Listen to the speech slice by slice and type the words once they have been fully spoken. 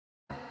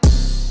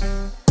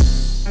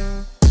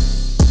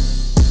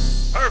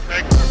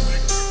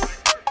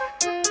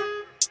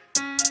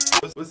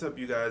What's up,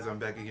 you guys? I'm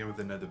back again with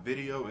another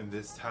video, and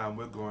this time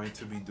we're going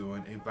to be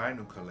doing a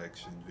vinyl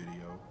collection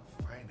video.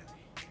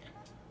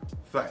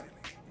 Finally.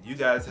 You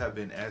guys have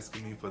been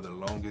asking me for the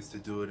longest to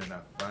do it, and I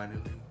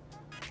finally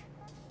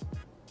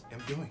am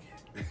doing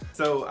it.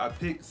 So I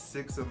picked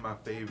 6 of my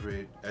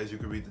favorite, as you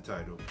can read the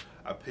title,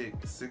 I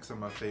picked 6 of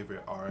my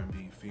favorite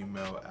R&B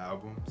female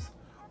albums.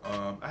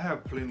 I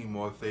have plenty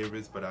more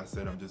favorites, but I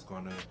said I'm just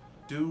gonna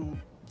do,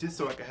 just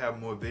so I can have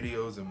more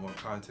videos and more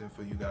content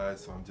for you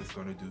guys, so I'm just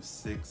gonna do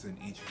 6 in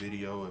each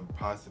video and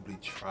possibly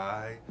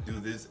try do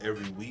this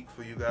every week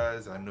for you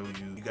guys. I know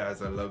you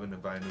guys are loving the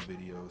vinyl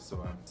videos,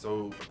 so I'm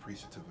so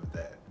appreciative of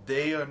that.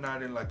 They are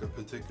not in like a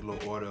particular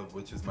order of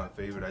which is my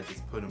favorite. I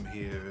just put them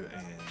here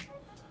and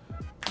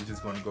we're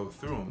just gonna go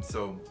through them.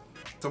 So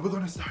we're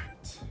gonna start.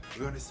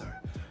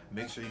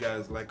 Make sure you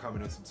guys like,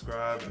 comment, and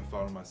subscribe, and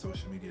follow my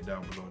social media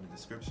down below in the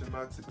description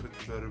box, and click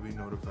the bell to be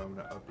notified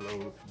when I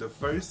upload. The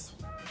first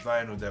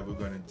vinyl that we're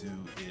gonna do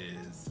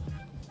is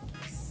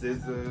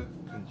SZA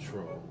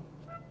Control.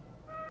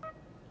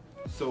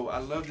 So I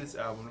love this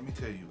album. Let me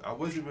tell you, I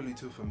wasn't really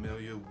too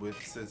familiar with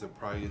SZA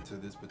prior to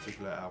this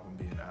particular album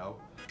being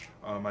out.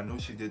 I knew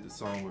she did the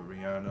song with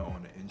Rihanna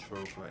on the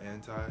intro for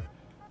Anti.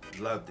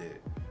 Loved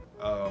it.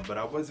 But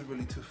I wasn't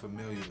really too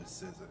familiar with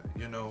SZA,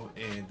 you know,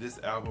 and this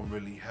album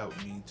really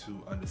helped me to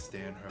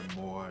understand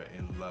her more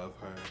and love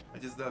her. I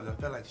just loved it.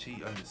 I felt like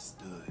she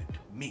understood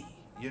me,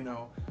 you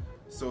know.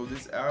 So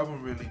this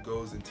album really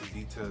goes into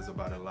details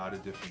about a lot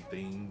of different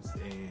things,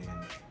 and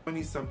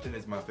 20-something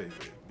is my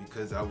favorite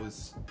because I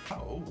was,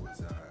 how old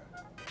was I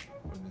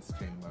when this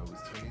came out? I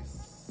was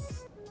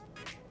 27.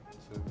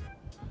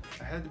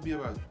 I had to be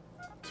about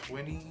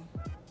 20,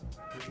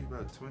 maybe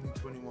about 20,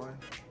 21,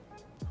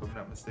 if I'm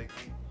not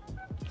mistaken.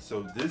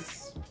 So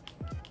this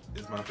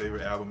is my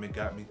favorite album. It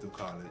got me through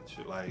college.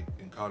 Like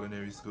in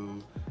culinary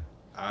school,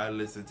 I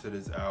listened to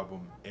this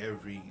album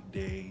every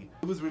day.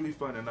 It was really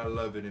fun and I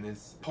love it, and it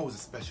holds a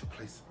special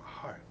place in my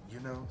heart, you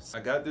know?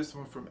 I got this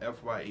one from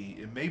FYE.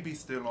 It may be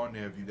still on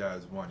there if you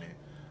guys want it.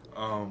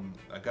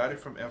 I got it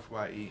from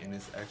FYE, and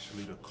it's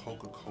actually the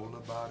Coca-Cola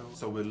bottle.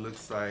 So it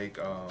looks like,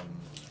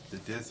 the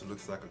disc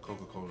looks like a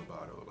Coca-Cola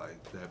bottle,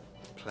 like that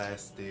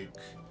plastic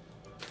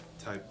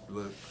type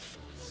look.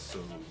 So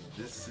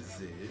this is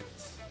it,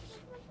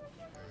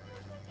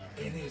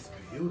 and it's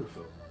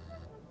beautiful.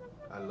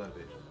 I love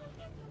it.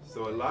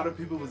 So a lot of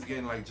people was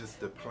getting like just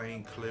the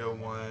plain clear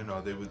one,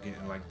 or they were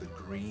getting like the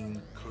green,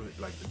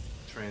 like the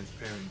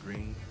transparent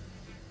green,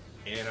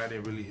 and I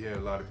didn't really hear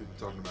a lot of people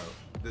talking about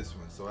this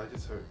one. So I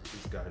just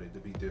got it to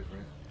be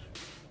different,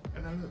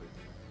 and I love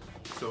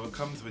it. So it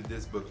comes with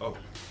this book. Oh,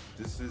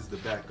 this is the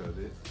back of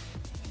it.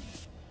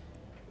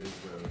 This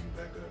is the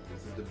back up.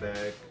 This is the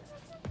back.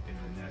 And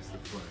then that's the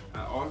front.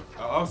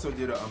 I also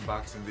did an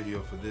unboxing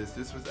video for this.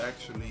 This was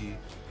actually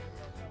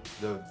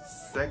the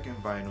second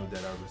vinyl that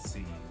I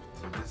received.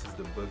 So this is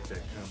the book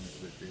that comes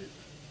with it,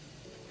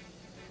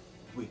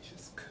 which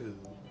is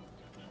cool.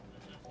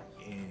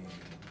 And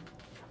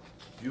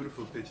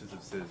beautiful pictures of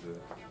SZA.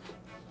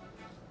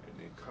 And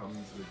it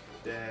comes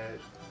with that.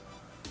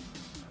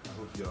 I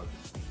hope y'all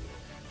can see it.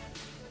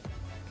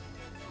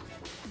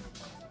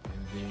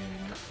 And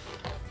then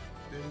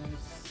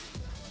this.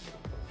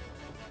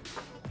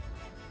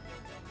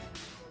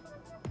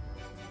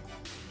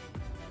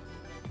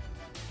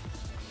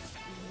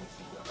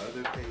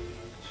 Other page.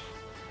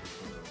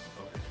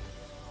 Okay.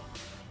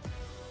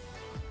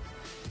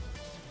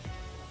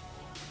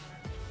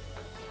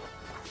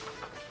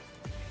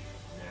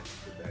 That's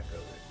the back of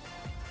it.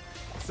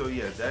 So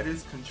yeah, that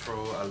is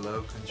Control. I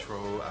love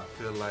Control. I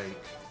feel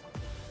like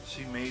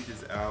she made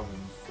this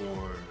album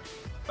for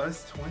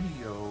us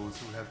 20-year-olds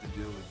who have to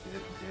deal with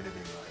it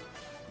day-to-day life.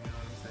 You know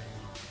what I'm saying?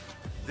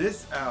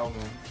 This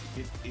album,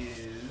 it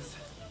is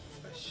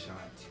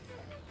Ashanti.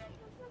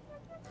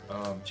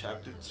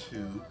 Chapter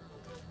 2.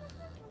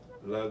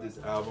 Love this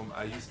album.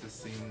 I used to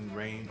sing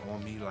Rain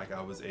on Me like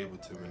I was able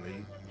to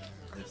relate.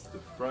 It's the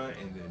front,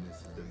 and then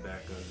this is the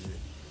back of it.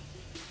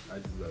 I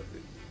just love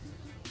it.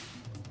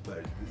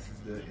 But this is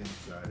the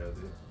inside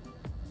of it.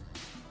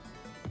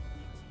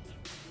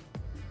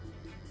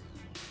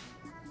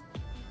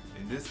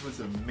 And this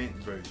was a mint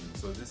version,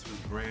 so this was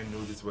brand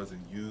new. This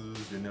wasn't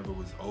used. It never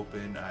was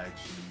opened. I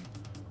actually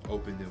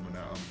opened them when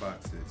I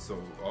unboxed it.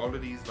 So all of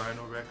these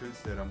vinyl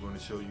records that I'm going to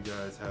show you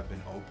guys have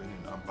been opened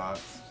and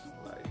unboxed.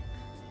 Like,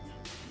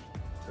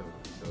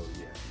 so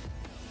yeah,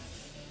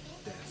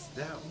 that's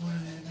that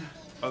one.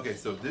 Okay,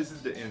 so this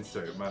is the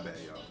insert. My bad,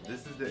 y'all.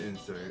 This is the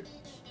insert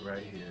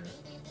right here.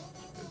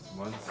 There's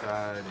one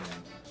side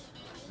and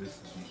this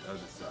is the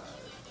other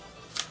side.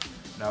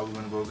 Now we're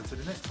gonna go over to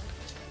the next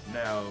one.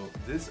 Now,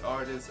 this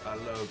artist, I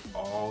love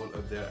all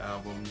of their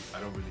albums.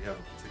 I don't really have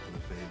a particular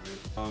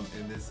favorite.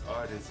 And this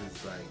artist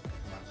is like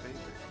my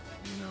favorite.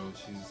 You know,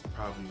 she's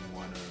probably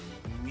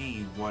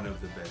one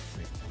of the best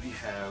singers. We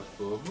have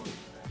Full Moon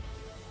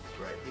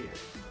right here.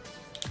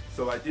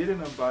 So I did an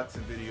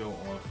unboxing video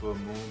on Full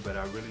Moon, but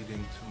I really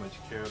didn't too much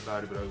care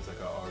about it. But I was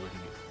like, I already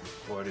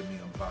recorded me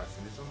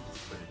unboxing it, so I'm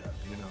just put it up,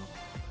 you know.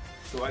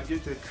 So I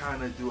get to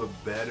kind of do a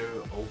better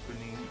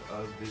opening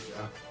of this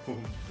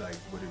album, like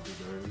what it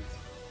deserves.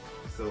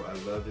 So I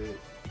love it.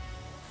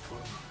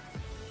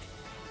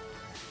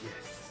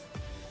 Yes.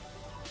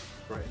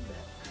 Front and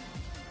back.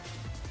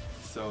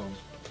 So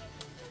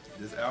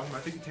this album, I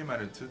think it came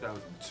out in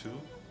 2002,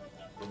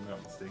 if I'm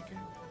not mistaken.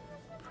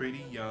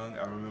 Pretty young,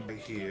 I remember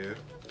here.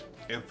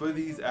 And for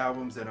these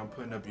albums that I'm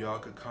putting up, y'all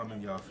could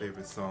comment y'all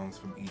favorite songs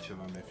from each of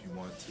them if you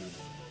want to.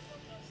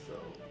 So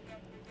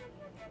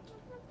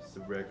it's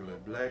the regular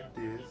black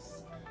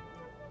disc,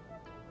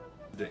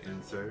 the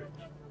insert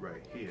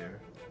right here,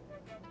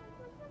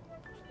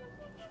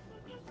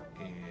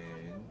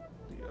 and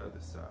the other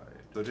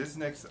side. So this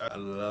next, I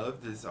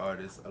love this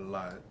artist a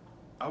lot.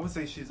 I would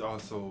say she's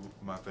also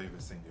my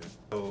favorite singer.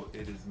 So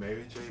it is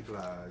Mary J.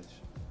 Blige,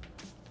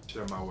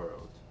 Share My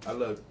World. I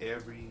love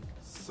every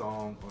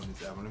song on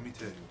this album. Let me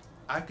tell you,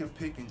 I could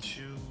pick and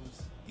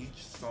choose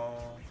each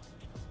song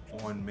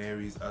on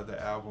Mary's other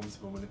albums,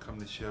 but when it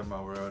comes to Share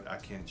My World, I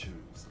can't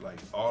choose.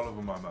 Like, all of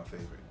them are my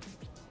favorite.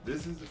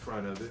 This is the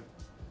front of it,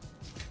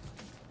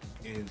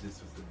 and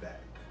this was the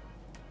back.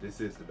 This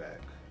is the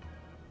back.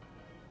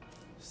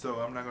 So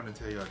I'm not gonna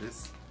tell y'all,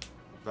 this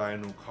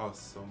vinyl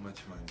costs so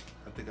much money.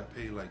 I think I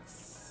paid like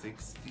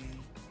 $60,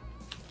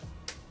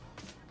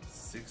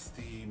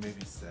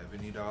 maybe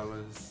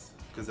 $70,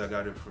 because I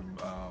got it from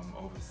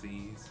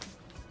overseas.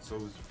 So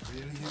it was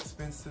really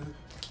expensive.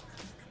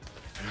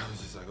 And I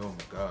was just like, oh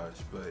my gosh.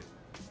 But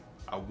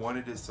I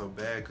wanted it so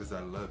bad because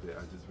I love it.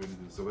 I just really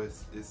do. So it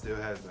still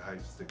has the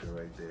hype sticker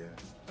right there.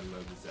 I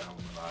love this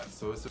album a lot.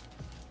 So it's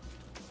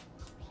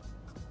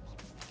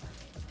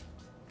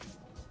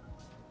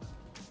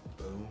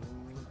boom.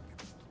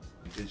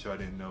 In case y'all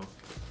didn't know,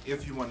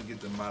 if you want to get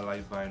the My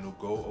Life vinyl,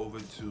 go over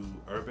to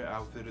Urban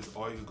Outfitters,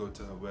 or you can go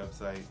to her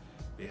website.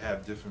 They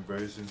have different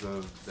versions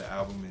of the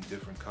album in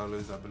different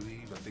colors, I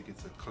believe. I think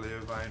it's a clear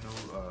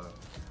vinyl,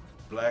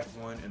 black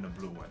one, and a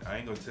blue one. I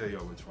ain't gonna tell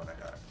y'all which one I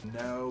got.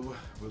 Now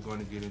we're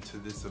gonna get into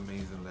this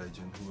amazing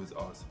legend who is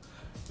awesome.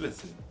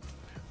 Listen,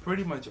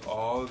 pretty much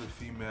all the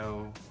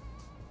female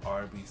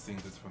R&B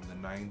singers from the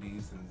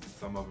 90s and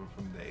some of them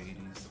from the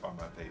 80s are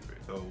my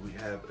favorite. So we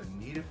have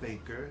Anita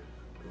Baker,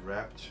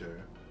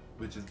 Rapture,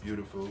 which is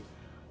beautiful.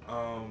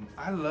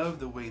 I love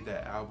the way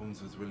that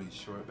albums was really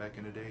short back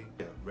in the day.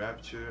 Yeah,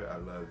 Rapture, I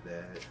love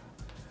that.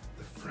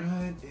 The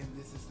front, and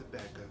this is the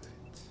back of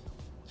it.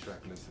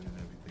 Track listing and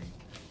everything.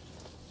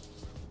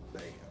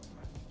 Bam.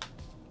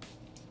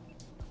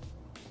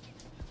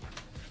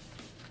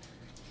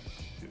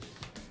 Shoot.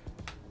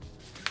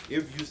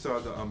 If you saw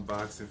the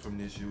unboxing from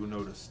this, you will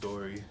know the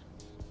story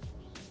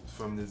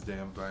from this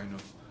damn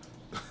vinyl.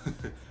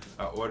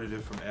 I ordered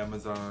it from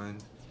Amazon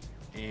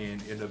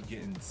and ended up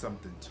getting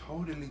something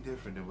totally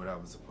different than what I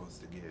was supposed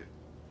to get.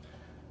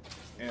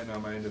 And I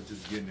ended up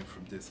just getting it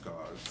from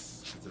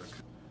Discogs.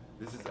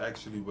 This is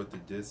actually what the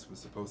disc was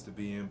supposed to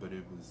be in, but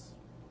it was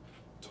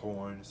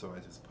torn, so I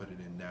just put it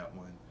in that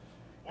one.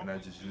 And I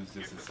just used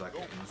this as like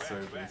an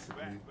insert,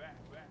 basically.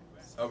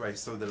 Alright,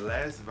 so the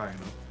last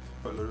vinyl,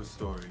 a little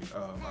story.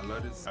 I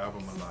love this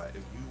album a lot.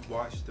 If you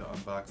watch the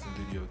unboxing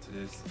video to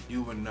this,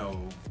 you will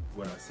know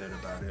what I said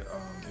about it.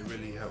 It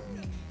really helped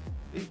me.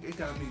 It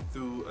got me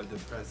through a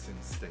depressing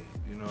state.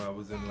 You know, I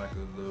was in like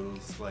a little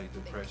slight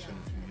depression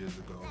a few years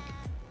ago,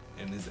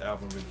 and this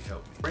album really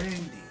helped me.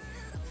 Brandy,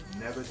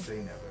 Never Say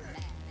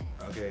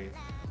Never. Okay,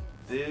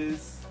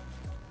 this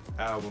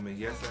album, and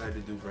yes, I had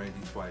to do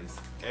Brandy twice.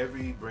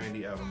 Every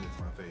Brandy album is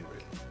my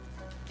favorite.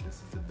 This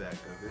is the back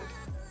of it.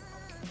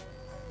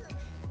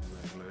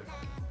 Regular.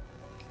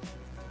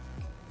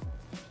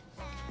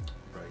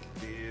 Right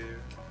there.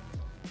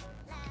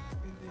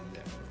 And then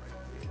that one right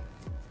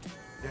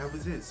there. That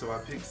was it. So I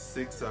picked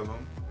 6 of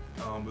them.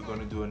 We're going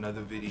to do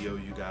another video,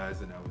 you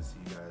guys, and I will see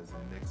you guys in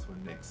the next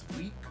one next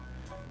week.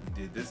 We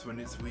did this one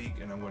this week,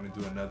 and I'm going to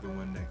do another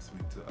one next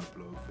week to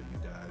upload for you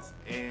guys.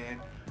 And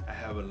I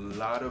have a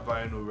lot of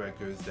vinyl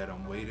records that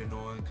I'm waiting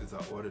on because I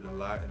ordered a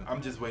lot, and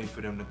I'm just waiting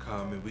for them to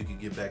come, and we can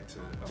get back to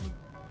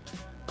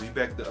be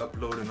back to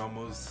uploading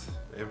almost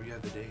every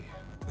other day.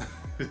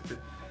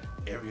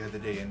 Every other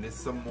day. And there's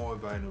some more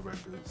vinyl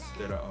records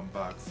that are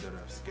unboxed that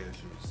are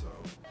scheduled. So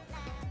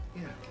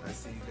yeah, I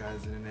see you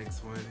guys in the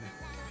next one.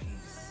 Peace.